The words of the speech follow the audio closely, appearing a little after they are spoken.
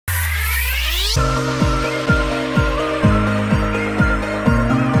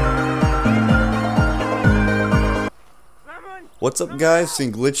What's up guys,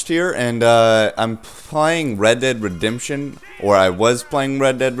 Glitched here, and I'm playing Red Dead Redemption, or I was playing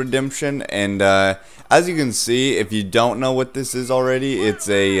Red Dead Redemption, and as you can see, if you don't know what this is already, it's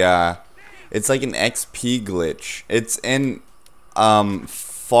like an XP glitch. It's in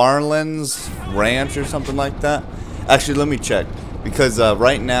Farland's Ranch or something like that. Actually, let me check, because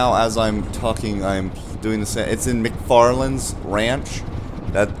right now as I'm talking, I'm doing the same. It's in McFarland's Ranch.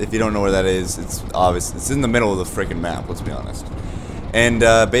 That, if you don't know where that is, it's obvious. It's in the middle of the freaking map, let's be honest. And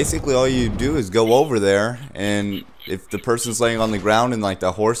basically all you do is go over there, and if the person's laying on the ground in like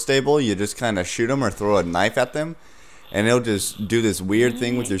the horse stable, you just kind of shoot them or throw a knife at them, and it'll just do this weird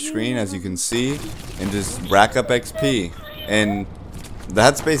thing with your screen, as you can see, and just rack up XP. And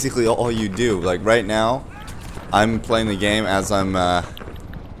that's basically all you do. Like right now, I'm playing the game as I'm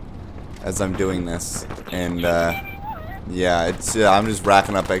doing this, and yeah, it's I'm just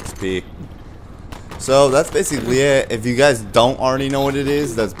racking up XP. So that's basically it. If you guys don't already know what it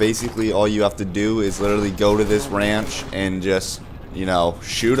is, that's basically all you have to do is literally go to this ranch and just, you know,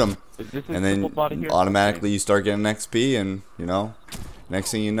 shoot them, and then automatically you start getting XP, and you know,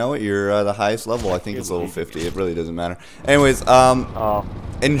 next thing you know it, you're the highest level. I think it's level 50. It really doesn't matter. Anyways,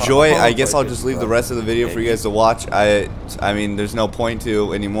 enjoy. I guess I'll just leave the rest of the video for you guys to watch. I mean, there's no point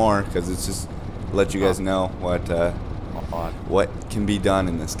to anymore, because it's just let you guys know what can be done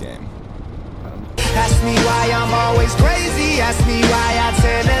in this game. Ask me why I'm always crazy, ask me why I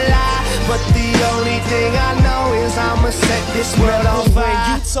tend to lie, but the only thing I know is I'ma set this world on fire.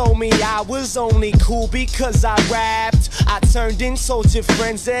 When you told me I was only cool because I rapped, I turned in, told your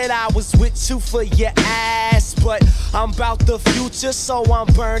friends that I was with you for your ass. But I'm about the future, so I'm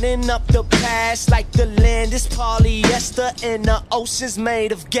burning up the past. Like the land is polyester and the ocean's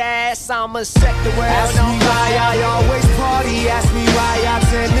made of gas. I'ma set the world on fire. Ask me why I always party, ask me why I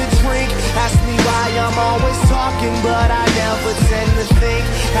tend to drink, ask me why I'm always talking but I never tend to think.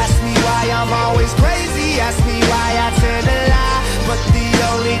 Ask me why I'm always crazy, ask me why I tend to lie, but the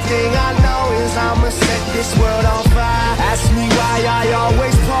only thing I know is I'ma set this world on fire. Ask me why I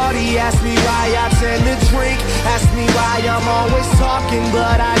always party, ask me why I tend to drink, ask me why I'm always talking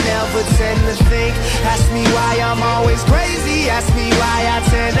but I never tend to think. Ask me why I'm always crazy, ask me why I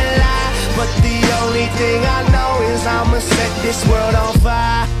tend to lie, but the only thing I know is I'ma set this world on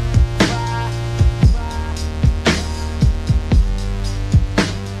fire.